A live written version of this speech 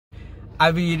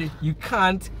I mean, you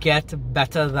can't get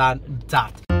better than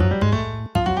that.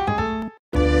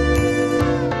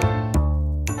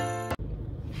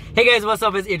 Hey guys, what's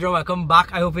up? It's Adrian. Welcome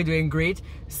back. I hope you're doing great.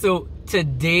 So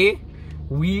today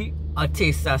we are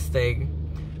taste testing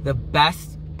the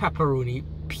best pepperoni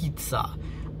pizza,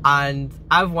 and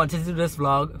I've wanted to do this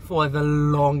vlog for the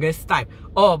longest time.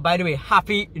 Oh, by the way,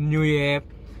 happy new year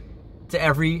to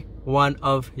every one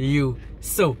of you.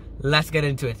 So let's get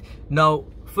into it. Now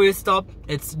first up,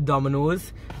 it's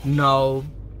Domino's. Now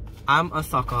I'm a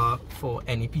sucker for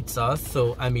any pizza,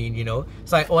 so I mean, you know,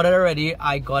 so I ordered already.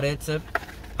 I got it,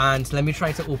 and let me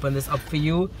try to open this up for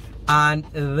you. And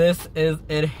this is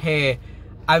it here.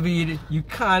 I mean, you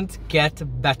can't get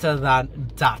better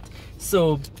than that.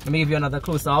 So let me give you another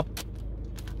close-up.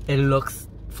 It looks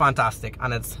fantastic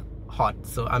and it's hot,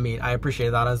 so I mean, I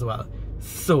appreciate that as well.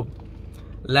 So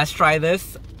let's try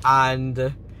this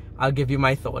and I'll give you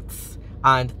my thoughts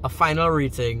and a final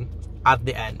rating at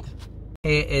the end.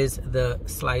 Here is the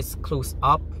slice close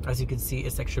up. As you can see,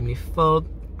 it's extremely full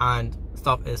and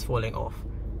stuff is falling off.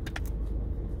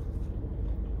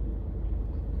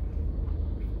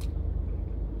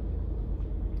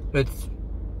 It's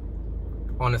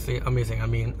honestly amazing. I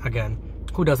mean, again,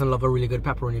 who doesn't love a really good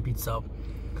pepperoni pizza?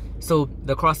 So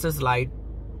the crust is light,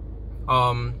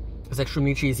 it's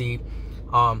extremely cheesy,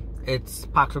 it's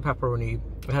packed with pepperoni.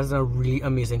 It has a really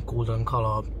amazing golden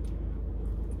color.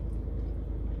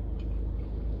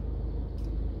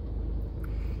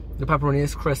 The pepperoni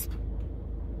is crisp,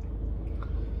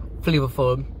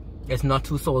 flavorful, it's not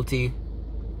too salty.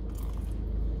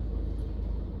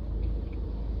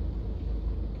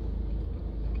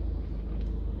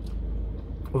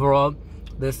 Overall,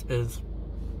 this is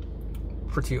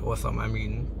pretty awesome. I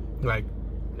mean, like,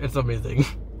 it's amazing.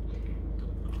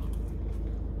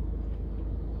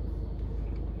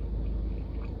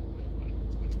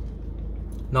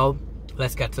 Now,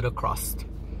 let's get to the crust.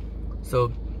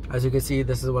 So, as you can see,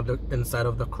 this is what the inside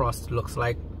of the crust looks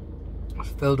like.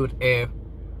 Filled with air.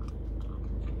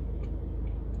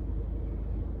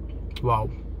 Wow.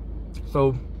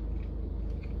 So,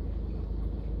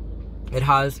 it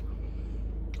has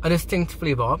a distinct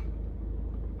flavor.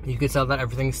 You can tell that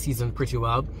everything's seasoned pretty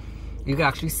well. You can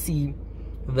actually see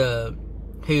the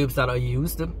herbs that are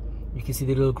used. You can see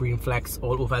the little green flecks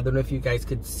all over. I don't know if you guys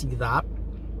could see that.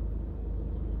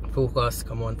 Focus,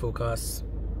 come on, focus.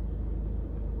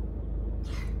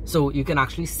 So you can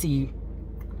actually see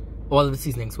all of the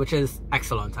seasonings, which is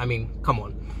excellent. I mean, come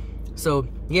on. So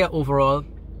yeah, overall,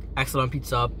 excellent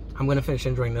pizza. I'm gonna finish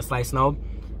enjoying the slice now,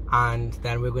 and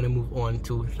then we're going to move on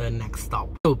to the next stop.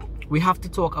 So we have to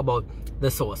talk about the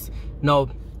sauce. Now,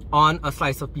 on a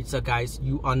slice of pizza, guys,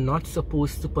 you are not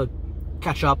supposed to put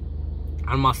ketchup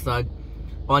and mustard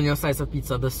on your slice of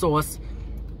pizza. The sauce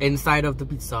inside of the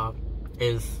pizza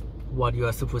is what you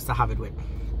are supposed to have it with.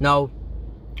 Now,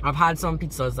 I've had some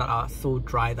pizzas that are so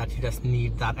dry that you just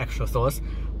need that extra sauce,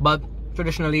 but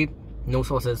traditionally, no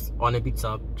sauces on a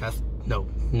pizza. Just no.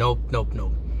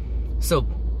 So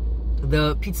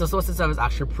the pizza sauce itself is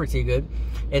actually pretty good.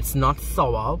 It's not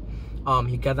sour.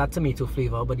 You get that tomato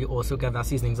flavor, but you also get that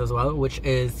seasonings as well, which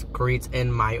is great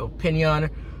in my opinion.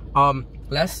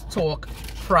 Let's talk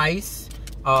price.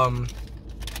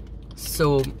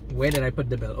 So where did I put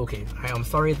the bill? Okay, I am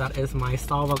sorry, that is my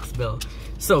Starbucks bill.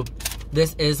 So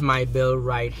this is my bill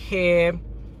right here.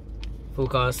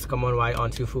 Focus, come on, why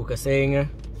aren't you focusing?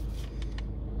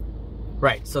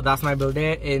 Right, so that's my bill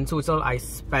there. In total, I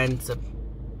spent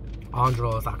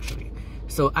 $100 actually.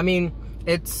 So I mean,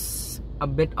 it's a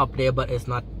bit up there, but it's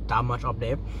not that much up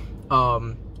there.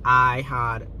 I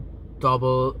had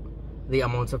double the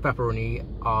amount of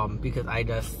pepperoni because I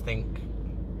just think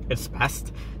it's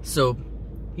best. So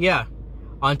yeah,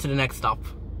 on to the next stop.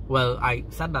 Well, I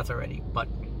said that already, but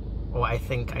or I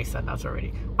think I said that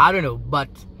already, I don't know, but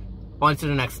on to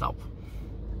the next stop.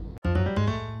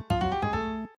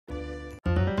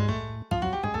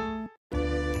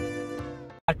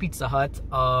 At Pizza Hut,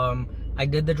 I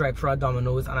did the drive-thru at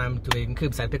Domino's, and I'm doing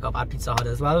curbside pickup at Pizza Hut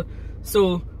as well.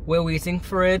 So we're waiting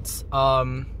for it.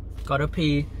 Gotta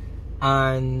pay,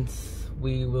 and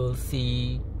we will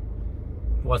see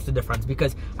what's the difference,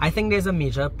 because I think there's a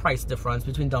major price difference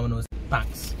between Domino's.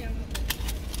 Thanks. Yeah.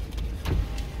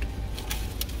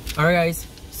 Alright guys,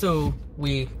 so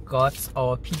we got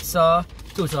our pizza.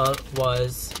 Total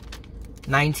was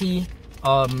 90.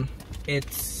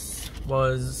 It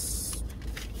was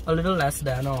a little less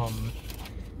than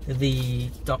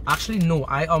actually no,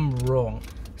 I am wrong.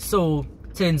 So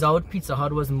Turns out Pizza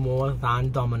Hut was more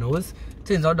than Domino's.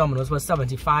 Turns out Domino's was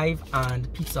 75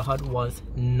 and Pizza Hut was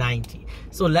 90.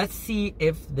 So let's see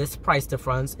if this price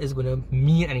difference is going to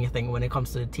mean anything when it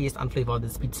comes to the taste and flavor of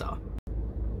this pizza.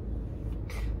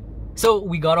 So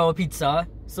we got our pizza.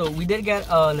 So we did get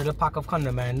a little pack of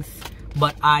condiments,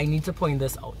 but I need to point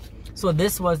this out. So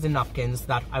this was the napkins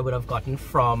that I would have gotten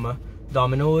from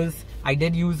Domino's. I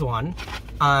did use one,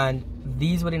 and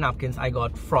these were the napkins I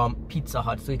got from Pizza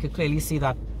Hut. So you can clearly see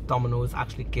that Domino's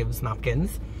actually gives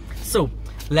napkins. So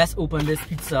let's open this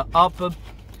pizza up.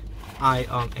 I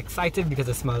am excited because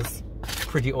it smells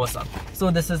pretty awesome.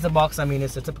 So this is the box. I mean,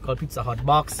 it's a typical Pizza Hut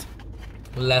box.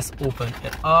 Let's open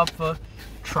it up.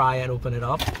 Try and open it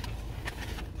up.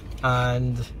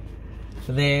 And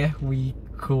there we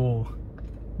go.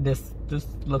 This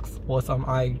looks awesome.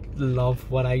 I love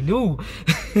what I do.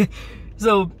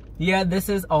 So yeah, this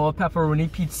is our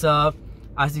pepperoni pizza.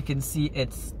 As you can see,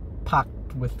 it's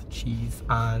packed with cheese,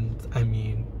 and I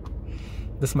mean,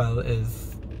 the smell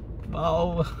is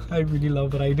wow. I really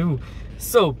love what I do.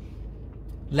 So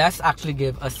let's actually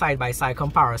give a side-by-side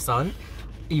comparison,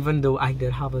 even though I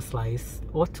did have a slice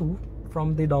or two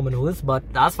from the Domino's, but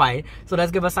that's fine. So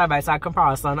let's give a side-by-side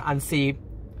comparison and see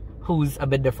who's a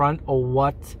bit different or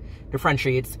what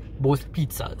differentiates both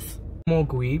pizzas. More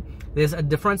gooey. There's a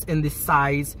difference in the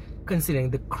size considering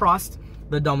the crust.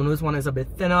 The Domino's one is a bit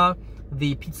thinner.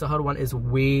 The Pizza Hut one is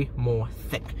way more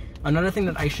thick. Another thing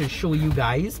that I should show you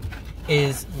guys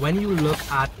is when you look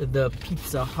at the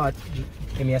Pizza Hut,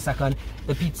 give me a second,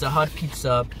 the Pizza Hut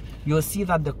pizza, you'll see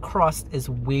that the crust is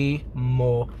way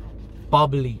more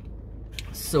bubbly.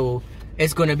 So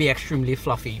it's going to be extremely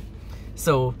fluffy.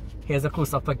 So here's a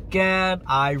close-up again.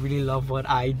 I really love what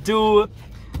I do.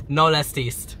 Now let's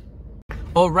taste.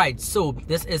 Alright, so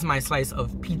this is my slice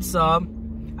of pizza.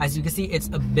 As you can see, it's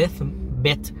a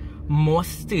bit more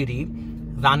sturdy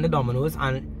than the Domino's,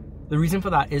 and the reason for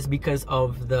that is because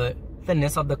of the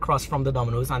thinness of the crust from the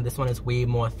Domino's, and this one is way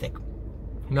more thick.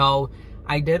 Now,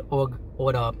 I did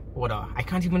order, I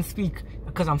can't even speak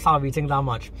because I'm salivating that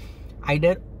much. I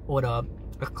did order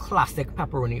a classic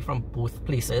pepperoni from both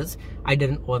places. I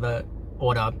didn't order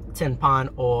tin pan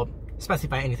or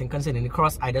specify anything concerning the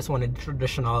crust. I just wanted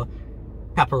traditional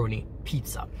pepperoni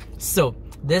pizza. So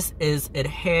this is it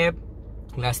here.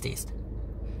 Let's taste.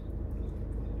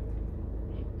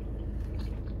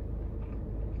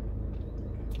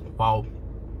 Wow.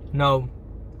 Now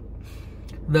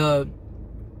the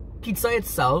pizza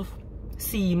itself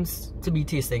seems to be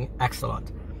tasting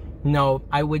excellent. Now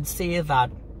I would say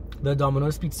that the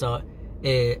Domino's pizza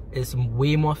is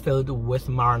way more filled with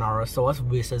marinara sauce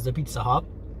versus the Pizza Hut.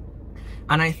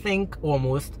 And I think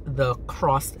almost the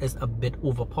crust is a bit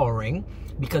overpowering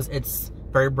because it's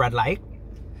very bread-like.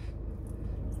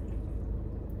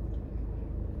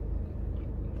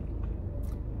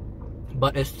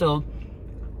 But it's still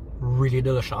really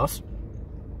delicious.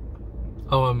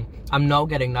 I'm now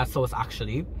getting that sauce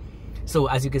actually. So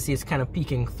as you can see, it's kind of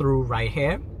peeking through right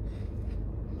here.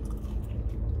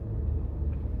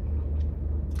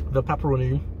 The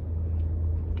pepperoni,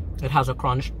 it has a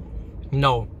crunch.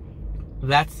 No,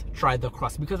 let's try the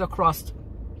crust, because the crust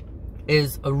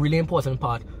is a really important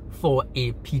part for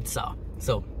a pizza.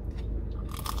 So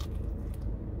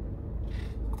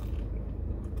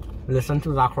listen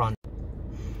to that crunch.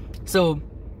 So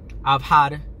I've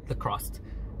had the crust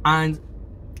and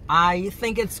I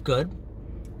think it's good.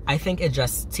 I think it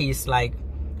just tastes like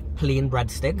plain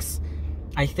breadsticks.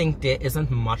 I think there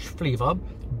isn't much flavor,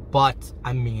 but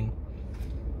I mean,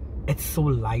 it's so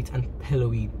light and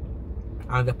pillowy,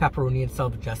 and the pepperoni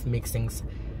itself just makes things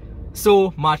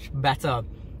so much better.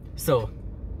 So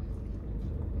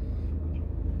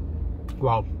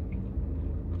wow,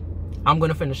 I'm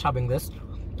gonna finish having this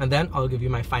and then I'll give you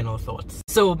my final thoughts.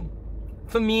 So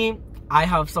for me, I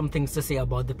have some things to say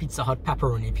about the Pizza Hut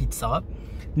pepperoni pizza.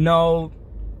 Now,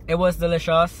 it was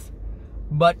delicious,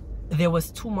 but there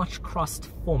was too much crust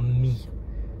for me.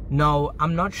 Now,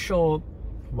 I'm not sure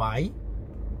why.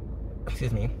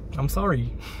 Excuse me. I'm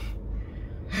sorry.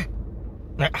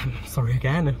 I'm sorry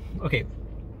again. Okay.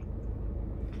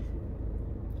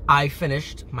 I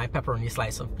finished my pepperoni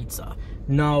slice of pizza.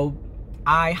 Now,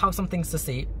 I have some things to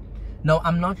say. Now,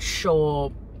 I'm not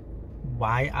sure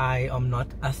why I am not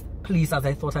as pleased as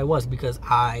I thought I was, because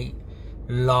I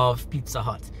love Pizza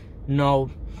Hut. Now,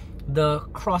 the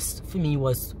crust for me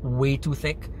was way too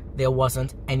thick. There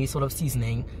wasn't any sort of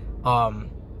seasoning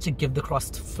to give the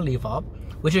crust flavor,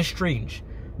 which is strange.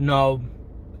 Now,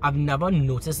 I've never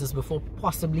noticed this before.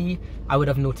 Possibly I would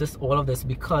have noticed all of this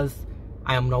because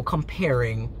I am now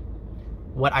comparing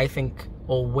what I think,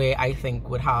 or where I think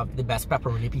would have the best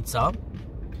pepperoni pizza.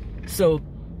 So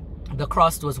the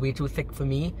crust was way too thick for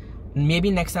me.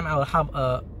 Maybe next time I will have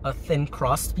a thin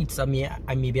crust pizza.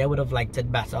 Maybe I would have liked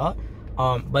it better.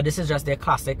 But this is just their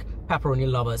classic pepperoni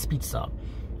lovers pizza.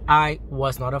 I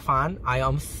was not a fan. I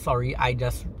am sorry, I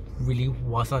just really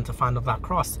wasn't a fan of that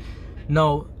crust.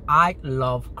 No, I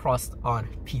love crust on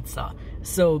pizza.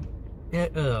 So,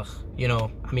 you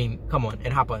know, I mean, come on,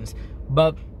 it happens.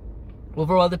 But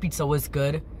overall, the pizza was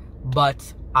good,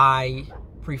 but I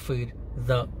preferred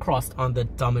the crust on the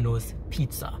Domino's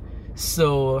pizza.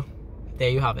 So, there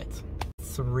you have it.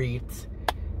 Let's rate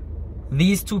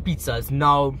these two pizzas.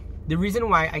 Now, the reason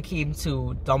why I came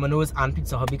to Domino's and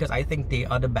Pizza Hut, because I think they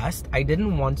are the best. I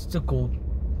didn't want to go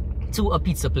to a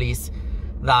pizza place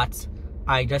that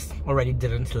I just already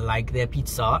didn't like their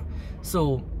pizza.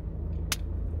 So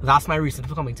that's my reason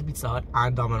for coming to Pizza Hut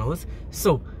and Domino's.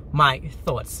 So my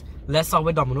thoughts. Let's start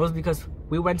with Domino's because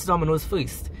we went to Domino's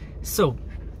first. So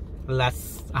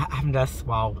I'm just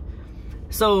wow.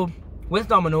 So with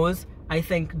Domino's, I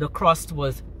think the crust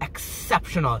was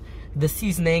exceptional. The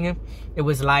seasoning, it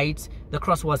was light. The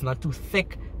crust was not too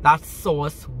thick. That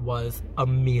sauce was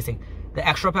amazing. The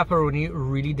extra pepperoni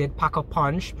really did pack a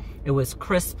punch. It was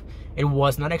crisp. It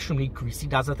was not extremely greasy.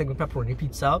 That's the thing with pepperoni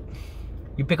pizza.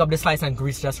 You pick up the slice and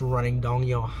grease just running down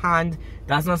your hand.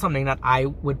 That's not something that I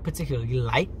would particularly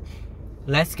like.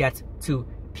 Let's get to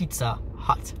Pizza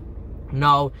Hut.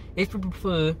 Now, if you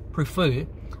prefer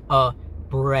a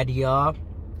breadier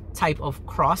type of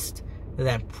crust,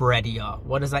 then breadier.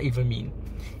 What does that even mean?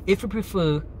 If you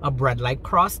prefer a bread-like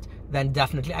crust, then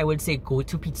definitely I would say go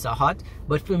to Pizza Hut.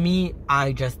 But for me,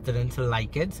 I just didn't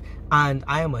like it, and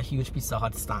I am a huge Pizza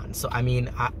Hut stan. So I mean,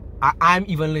 I'm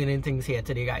even learning things here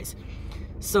today, guys.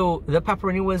 So the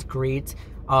pepperoni was great.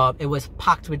 It was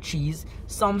packed with cheese.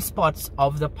 Some spots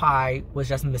of the pie was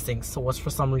just missing sauce for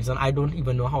some reason. I don't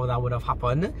even know how that would have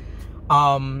happened.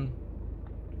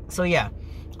 So yeah,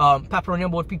 pepperoni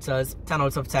on both pizzas, 10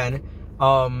 out of 10.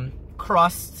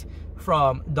 Crust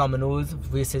from Domino's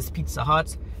versus Pizza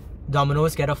Hut.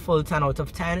 Domino's get a full 10 out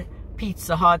of 10.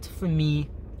 Pizza Hut, for me,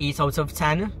 8 out of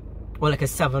 10. Or like a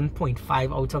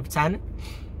 7.5 out of 10.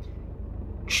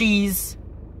 Cheese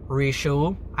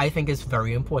ratio, I think, is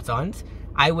very important.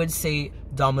 I would say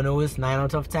Domino's 9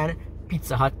 out of 10.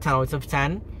 Pizza Hut 10 out of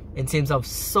 10. In terms of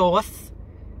sauce,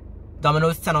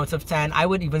 Domino's 10 out of 10. I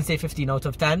would even say 15 out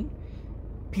of 10.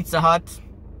 Pizza Hut,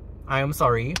 I am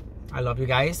sorry, I love you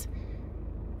guys,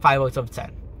 5 out of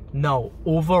 10. Now,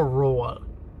 overall,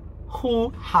 who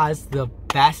has the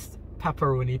best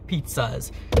pepperoni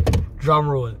pizzas? Drum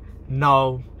roll.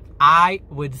 Now, I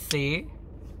would say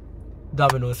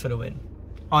Domino's for the win.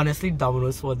 Honestly,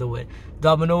 Domino's for the win.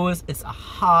 Domino's, it's a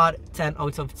hard 10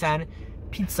 out of 10.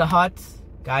 Pizza Hut,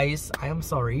 guys, I am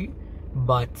sorry,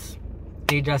 but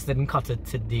they just didn't cut it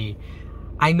today.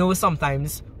 I know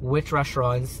sometimes with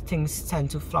restaurants, things tend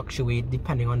to fluctuate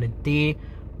depending on the day,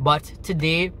 but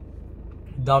today,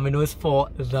 Domino's for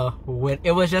the win.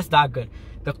 It was just that good.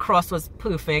 The crust was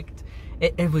perfect.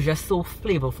 It was just so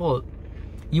flavorful.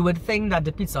 You would think that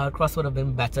the Pizza Hut crust would have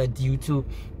been better due to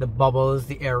the bubbles,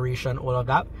 the aeration, all of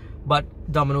that, but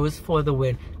Domino's for the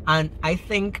win. And I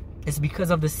think it's because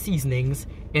of the seasonings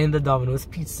in the Domino's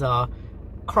pizza,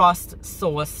 crust,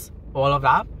 sauce, all of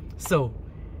that. So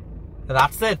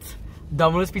that's it.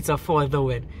 Domino's Pizza for the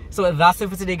win. So that's it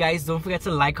for today, guys. Don't forget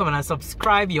to like, comment, and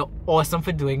subscribe. You're awesome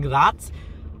for doing that.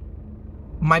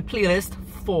 My playlist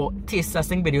for taste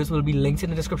testing videos will be linked in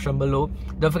the description below.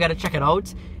 Don't forget to check it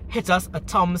out. Hit us a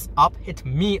thumbs up. Hit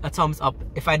me a thumbs up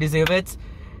if I deserve it.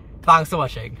 Thanks for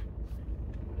watching.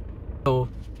 So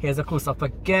here's a close-up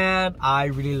again. I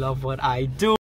really love what I do.